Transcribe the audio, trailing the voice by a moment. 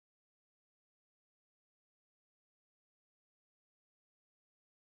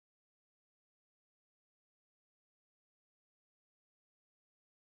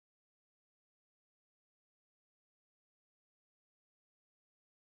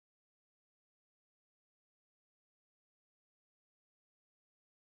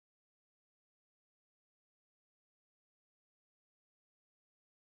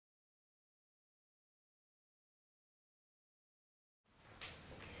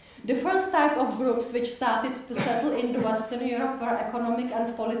The first type of groups which started to settle into Western Europe were economic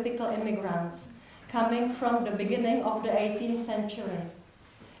and political immigrants, coming from the beginning of the 18th century.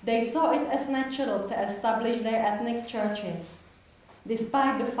 They saw it as natural to establish their ethnic churches,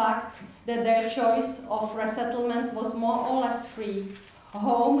 despite the fact that their choice of resettlement was more or less free.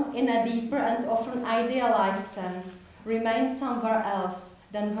 Home, in a deeper and often idealized sense, remained somewhere else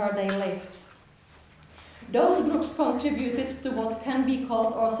than where they lived. Those groups contributed to what can be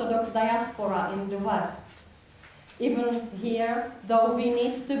called Orthodox diaspora in the West. Even here, though, we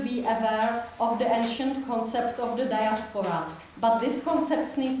need to be aware of the ancient concept of the diaspora, but these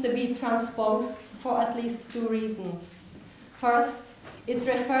concepts need to be transposed for at least two reasons. First, it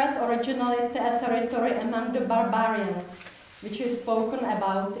referred originally to a territory among the barbarians, which is spoken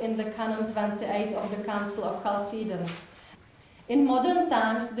about in the Canon 28 of the Council of Chalcedon. In modern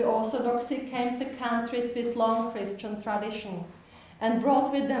times, the Orthodoxy came to countries with long Christian tradition and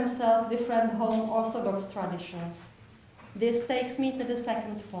brought with themselves different home Orthodox traditions. This takes me to the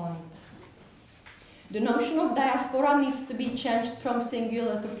second point. The notion of diaspora needs to be changed from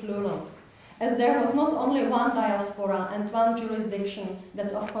singular to plural, as there was not only one diaspora and one jurisdiction,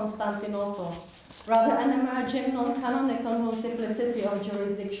 that of Constantinople, rather an emerging non-canonical multiplicity of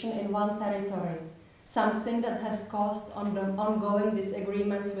jurisdiction in one territory, something that has caused ongoing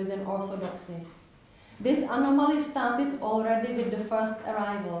disagreements within Orthodoxy. This anomaly started already with the first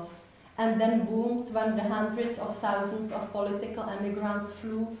arrivals, and then boomed when the hundreds of thousands of political emigrants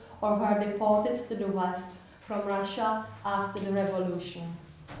flew or were deported to the West from Russia after the revolution.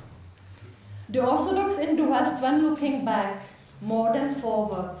 The Orthodox in the West, when looking back more than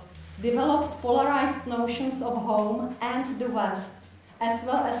forward, developed polarized notions of home and the West, as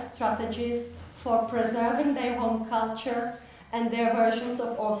well as strategies for preserving their home cultures and their versions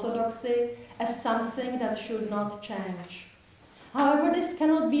of Orthodoxy as something that should not change. However, this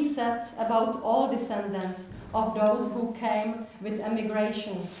cannot be said about all descendants of those who came with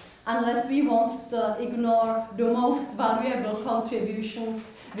emigration, unless we want to ignore the most valuable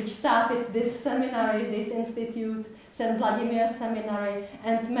contributions which started this seminary, this institute, St. Vladimir Seminary,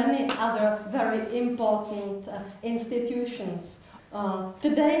 and many other very important institutions.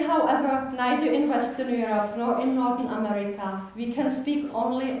 Today, however, neither in Western Europe nor in Northern America, we can speak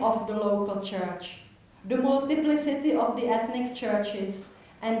only of the local church. The multiplicity of the ethnic churches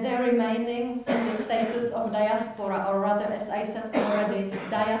and their remaining in the status of diaspora, or rather, as I said already,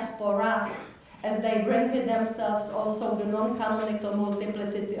 diasporas, as they bring with themselves also the non-canonical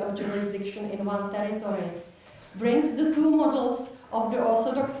multiplicity of jurisdiction in one territory, brings the two models of the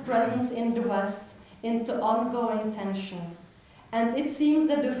Orthodox presence in the West into ongoing tension. And it seems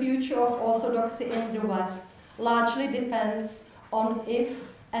that the future of Orthodoxy in the West largely depends on if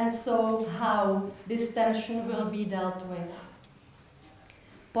and so how this tension will be dealt with.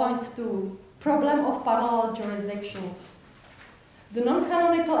 Point 2. Problem of parallel jurisdictions. The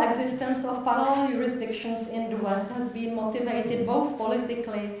non-canonical existence of parallel jurisdictions in the West has been motivated both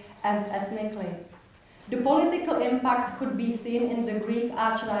politically and ethnically. The political impact could be seen in the Greek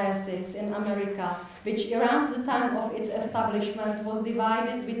Archdiocese in America, which around the time of its establishment was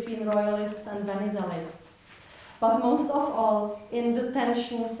divided between royalists and Venizalists. But most of all in the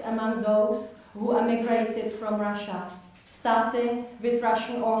tensions among those who emigrated from Russia, starting with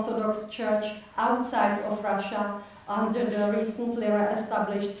Russian Orthodox Church outside of Russia under the recently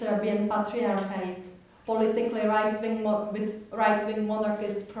re-established Serbian Patriarchate, politically with right-wing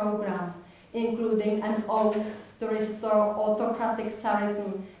monarchist program, including an oath to restore autocratic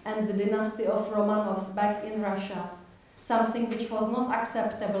Tsarism and the dynasty of Romanovs back in Russia, something which was not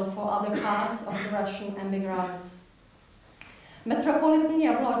acceptable for other parts of the Russian emigrants. Metropolitan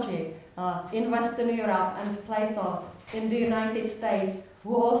Yavlogi in Western Europe and Plato in the United States,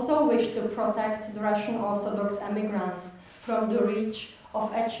 who also wished to protect the Russian Orthodox emigrants from the reach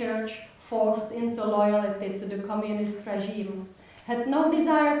of a church forced into loyalty to the communist regime, had no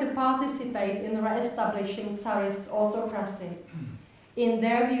desire to participate in re-establishing Tsarist autocracy. In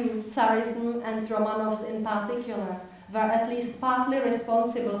their view, Tsarism and Romanovs in particular were at least partly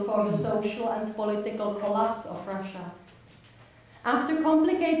responsible for the social and political collapse of Russia. After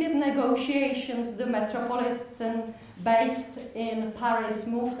complicated negotiations, the Metropolitan based in Paris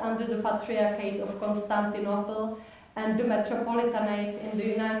moved under the Patriarchate of Constantinople, and the Metropolitanate in the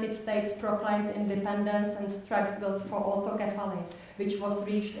United States proclaimed independence and struggled for autocephaly, which was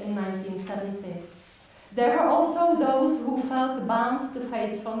reached in 1970. There were also those who felt bound to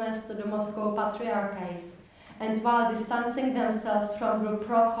faithfulness to the Moscow Patriarchate, and while distancing themselves from the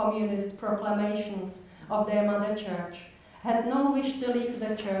pro-communist proclamations of their mother church, had no wish to leave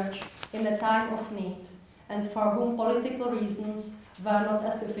the church in a time of need, and for whom political reasons were not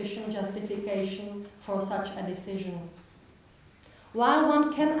a sufficient justification for such a decision. While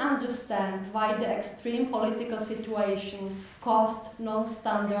one can understand why the extreme political situation caused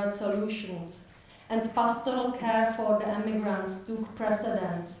non-standard solutions, and pastoral care for the emigrants took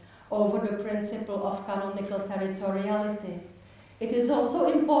precedence over the principle of canonical territoriality, it is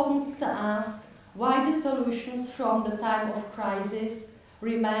also important to ask why the solutions from the time of crisis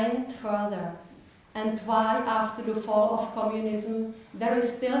remained further, and why after the fall of communism there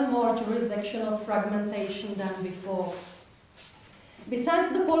is still more jurisdictional fragmentation than before.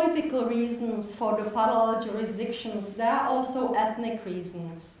 Besides the political reasons for the parallel jurisdictions, there are also ethnic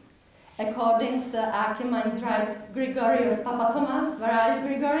reasons. According to Archimandrite Gregorius Papathomas, where are you,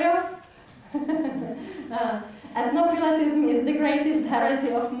 Gregorius? Ethnophilatism is the greatest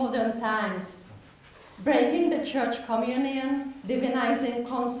heresy of modern times, breaking the church communion, divinizing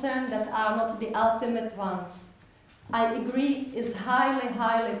concerns that are not the ultimate ones. I agree, is highly,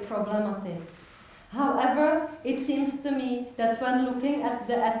 highly problematic. However, it seems to me that when looking at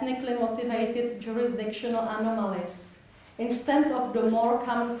the ethnically motivated jurisdictional anomalies, instead of the more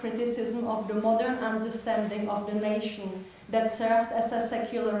common criticism of the modern understanding of the nation that served as a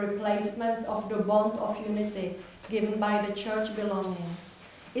secular replacement of the bond of unity given by the church belonging,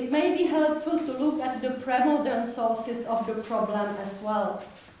 it may be helpful to look at the pre-modern sources of the problem as well.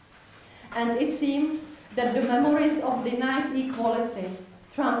 And it seems that the memories of denied equality,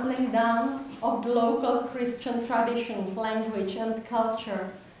 trampling down of the local Christian tradition, language and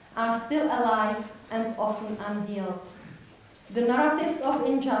culture are still alive and often unhealed. The narratives of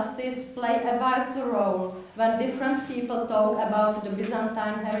injustice play a vital role when different people talk about the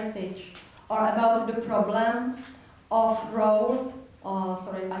Byzantine heritage or about the problem of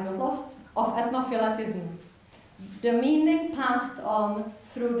of ethnophilatism. The meaning passed on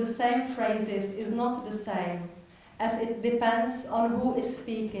through the same phrases is not the same, as it depends on who is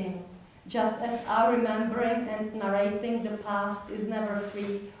speaking, just as our remembering and narrating the past is never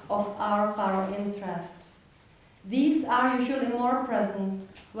free of our power interests. These are usually more present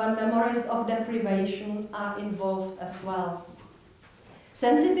when memories of deprivation are involved as well.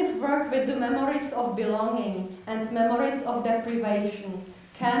 Sensitive work with the memories of belonging and memories of deprivation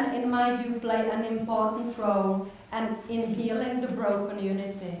can, in my view, play an important role in healing the broken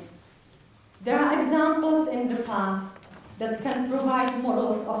unity. There are examples in the past that can provide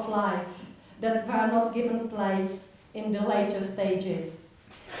models of life that were not given place in the later stages.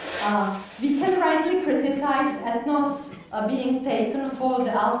 We can rightly criticize ethnos being taken for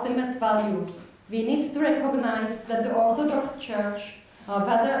the ultimate value. We need to recognize that the Orthodox Church,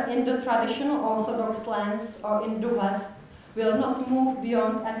 whether in the traditional Orthodox lands or in the West, will not move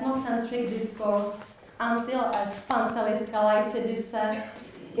beyond ethnocentric discourse until, as Pantelis Kalaitsidis says,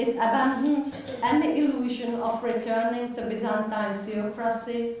 it abandons any illusion of returning to Byzantine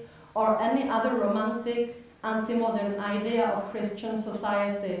theocracy or any other romantic, anti-modern idea of Christian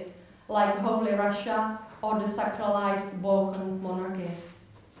society, like Holy Russia or the sacralized Balkan monarchies.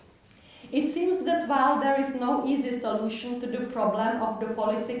 It seems that while there is no easy solution to the problem of the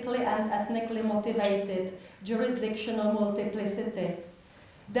politically and ethnically motivated jurisdictional multiplicity,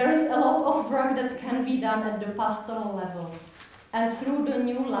 there is a lot of work that can be done at the pastoral level. And through that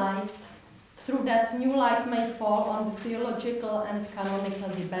new light may fall on the theological and canonical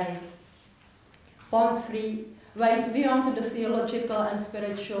debate. Point 3, ways beyond the theological and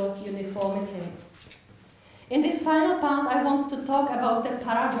spiritual uniformity. In this final part, I want to talk about the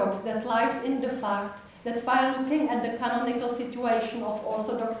paradox that lies in the fact that by looking at the canonical situation of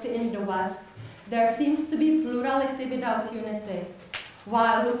Orthodoxy in the West, there seems to be plurality without unity,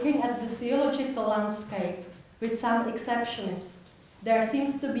 while looking at the theological landscape, with some exceptions, there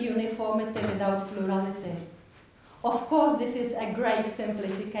seems to be uniformity without plurality. Of course, this is a grave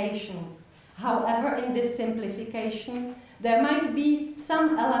simplification. However, in this simplification, there might be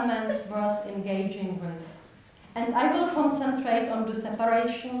some elements worth engaging with. And I will concentrate on the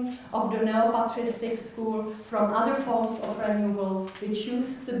separation of the neo-patristic school from other forms of renewal which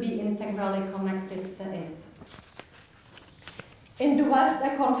used to be integrally connected to it. In the West,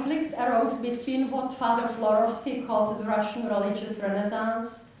 a conflict arose between what Father Florovsky called the Russian religious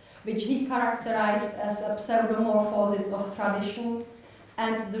renaissance, which he characterized as a pseudomorphosis of tradition,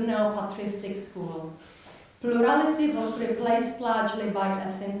 and the neo-patristic school. Plurality was replaced largely by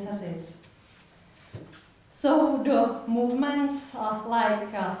a synthesis. So the movements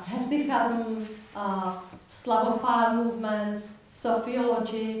like hesychasm, Slavophile movements,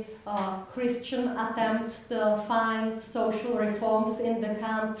 Sophiology, Christian attempts to find social reforms in the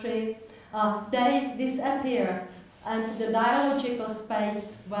country, they disappeared and the dialogical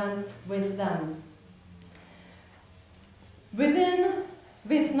space went with them.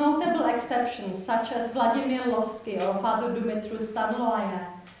 With notable exceptions such as Vladimir Losky or Father Dumitru Stanloye,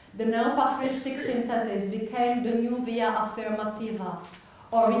 the neo-patristic synthesis became the new via affirmativa,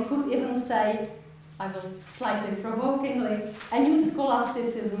 or we could even say, I will slightly provokingly, a new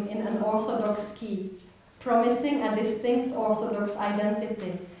scholasticism in an Orthodox key, promising a distinct Orthodox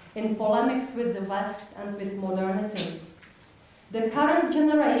identity in polemics with the West and with modernity. The current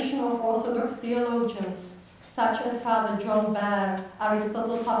generation of Orthodox theologians, such as Father John Baer,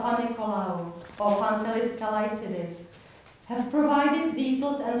 Aristotle Papanikolaou, or Pantelis Kalaitsidis, have provided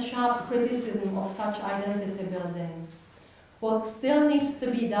detailed and sharp criticism of such identity building. What still needs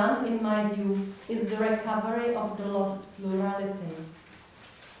to be done, in my view, is the recovery of the lost plurality.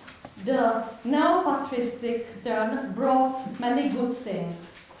 The neo-patristic turn brought many good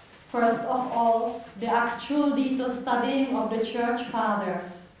things. First of all, the actual detailed studying of the Church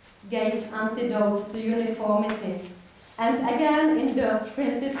Fathers gave antidotes to uniformity. And again, in the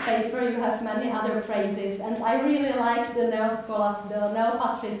printed paper, you have many other praises, and I really like the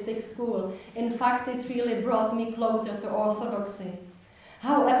neo-patristic school. In fact, it really brought me closer to Orthodoxy.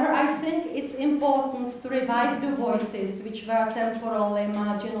 However, I think it's important to revive the voices which were temporarily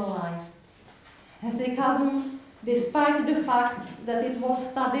marginalized. Hesychasm, despite the fact that it was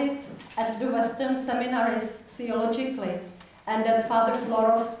studied at the Western seminaries theologically, and that Father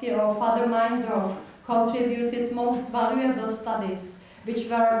Florovsky or Father Meindorf contributed most valuable studies, which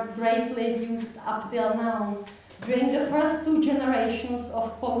were greatly used up till now. During the first two generations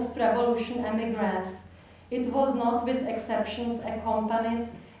of post-revolution emigres, it was not with exceptions accompanied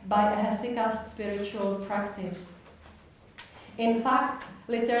by a hesychast spiritual practice. In fact,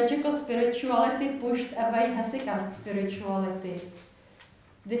 liturgical spirituality pushed away hesychast spirituality.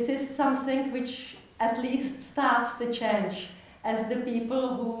 This is something which at least starts to change, as the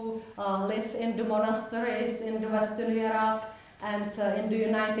people who live in the monasteries in the Western Europe and in the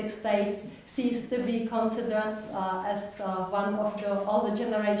United States cease to be considered as one of the older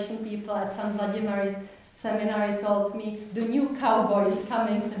generation people at St. Vladimir Seminary told me, the new cowboys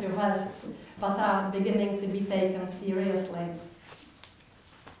coming to the West, but are beginning to be taken seriously.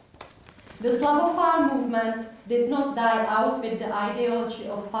 The Slavophile movement did not die out with the ideology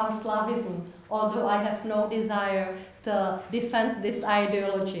of Pan-Slavism, although I have no desire to defend this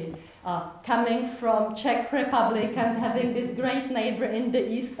ideology. Coming from Czech Republic and having this great neighbor in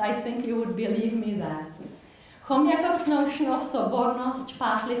the East, I think you would believe me that. Chomyakov's notion of sobornost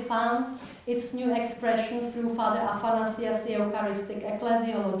partly found its new expression through Father Afanassiev's Eucharistic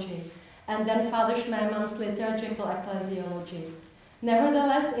ecclesiology, and then Father Schmeemann's liturgical ecclesiology.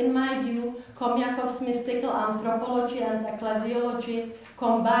 Nevertheless, in my view, Chomyakov's mystical anthropology and ecclesiology,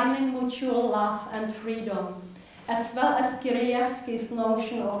 combining mutual love and freedom, as well as Kyrievsky's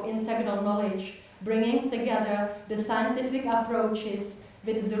notion of integral knowledge, bringing together the scientific approaches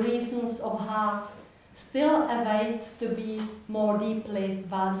with the reasons of heart, still await to be more deeply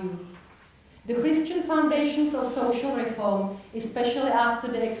valued. The Christian foundations of social reform, especially after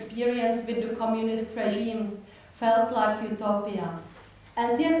the experience with the communist regime, felt like utopia.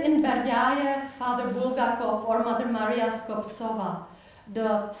 And yet in Berdiaev, Father Bulgakov or Mother Maria Skoptsova,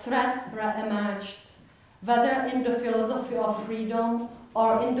 the threat re-emerged, whether in the philosophy of freedom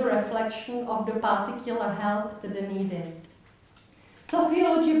or in the reflection of the particular help to the needy.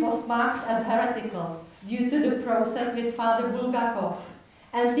 Sophiology was marked as heretical due to the process with Father Bulgakov,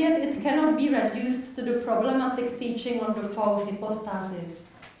 and yet it cannot be reduced to the problematic teaching on the fourth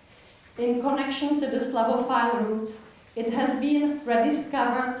hypostasis. In connection to the Slavophile roots, it has been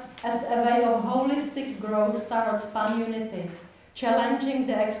rediscovered as a way of holistic growth towards pan-unity, challenging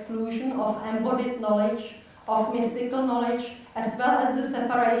the exclusion of embodied knowledge, of mystical knowledge, as well as the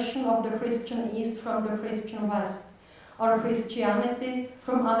separation of the Christian East from the Christian West, or Christianity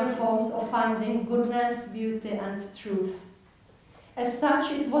from other forms of finding goodness, beauty, and truth. As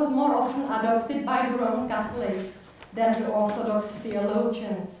such, it was more often adopted by the Roman Catholics than the Orthodox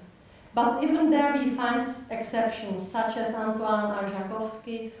theologians. But even there we find exceptions, such as Antoine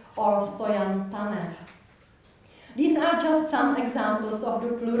Arjakovsky or Stoyan Tanev. These are just some examples of the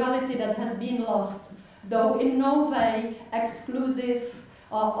plurality that has been lost, though in no way exclusive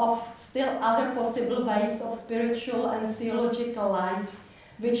of still other possible ways of spiritual and theological life,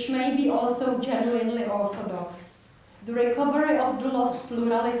 which may be also genuinely orthodox. The recovery of the lost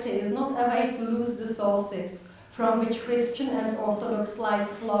plurality is not a way to lose the sources from which Christian and Orthodox life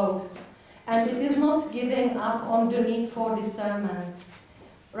flows, and it is not giving up on the need for discernment.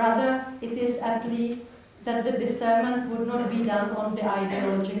 Rather, it is a plea that the discernment would not be done on the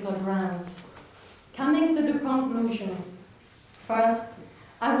ideological grounds. Coming to the conclusion, first,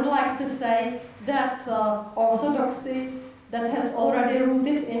 I would like to say that Orthodoxy that has already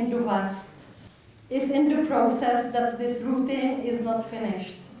rooted in the West is in the process that this rooting is not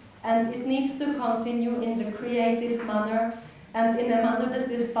finished, and it needs to continue in the creative manner and in a manner that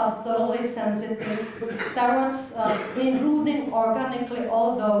is pastorally sensitive towards including organically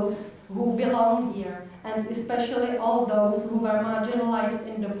all those who belong here, and especially all those who were marginalized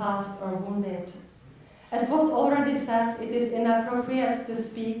in the past or wounded. As was already said, it is inappropriate to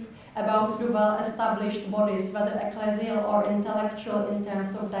speak about the well-established bodies, whether ecclesial or intellectual, in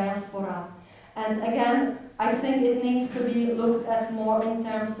terms of diaspora. And again, I think it needs to be looked at more in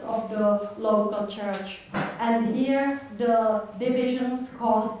terms of the local church. And here, the divisions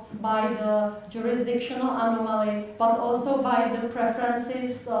caused by the jurisdictional anomaly, but also by the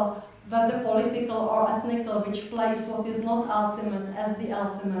preferences, whether political or ethnical, which place what is not ultimate as the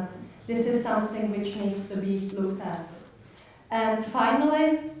ultimate. This is something which needs to be looked at. And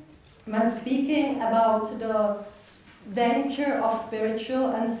finally, when speaking about the danger of spiritual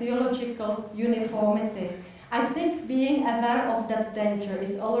and theological uniformity, I think being aware of that danger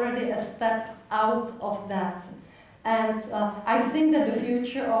is already a step out of that. And I think that the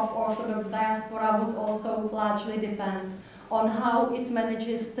future of Orthodox diaspora would also largely depend on how it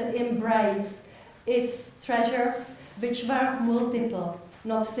manages to embrace its treasures, which were multiple,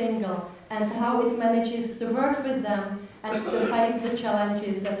 not single, and how it manages to work with them and to face the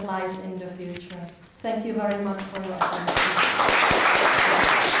challenges that lies in the future. Thank you very much for your attention.